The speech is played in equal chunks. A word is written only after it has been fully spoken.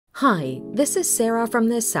Hi, this is Sarah from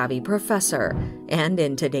The Savvy Professor, and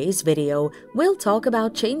in today's video, we'll talk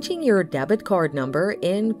about changing your debit card number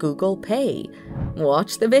in Google Pay.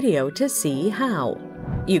 Watch the video to see how.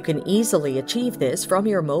 You can easily achieve this from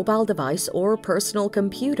your mobile device or personal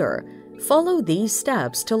computer. Follow these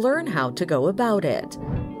steps to learn how to go about it.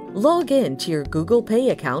 Log in to your Google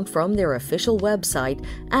Pay account from their official website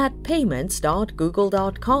at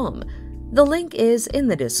payments.google.com. The link is in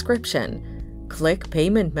the description. Click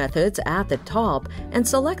Payment Methods at the top and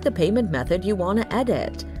select the payment method you want to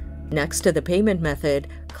edit. Next to the payment method,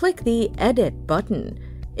 click the Edit button.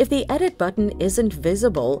 If the Edit button isn't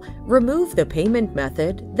visible, remove the payment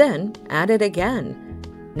method, then add it again.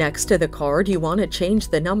 Next to the card you want to change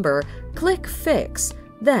the number, click Fix.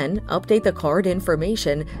 Then update the card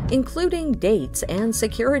information, including dates and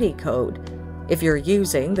security code. If you're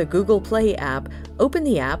using the Google Play app, open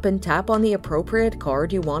the app and tap on the appropriate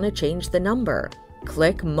card you want to change the number.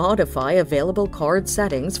 Click Modify Available Card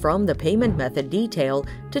Settings from the payment method detail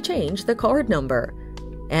to change the card number.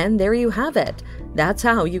 And there you have it. That's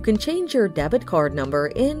how you can change your debit card number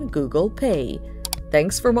in Google Pay.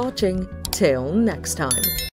 Thanks for watching. Till next time.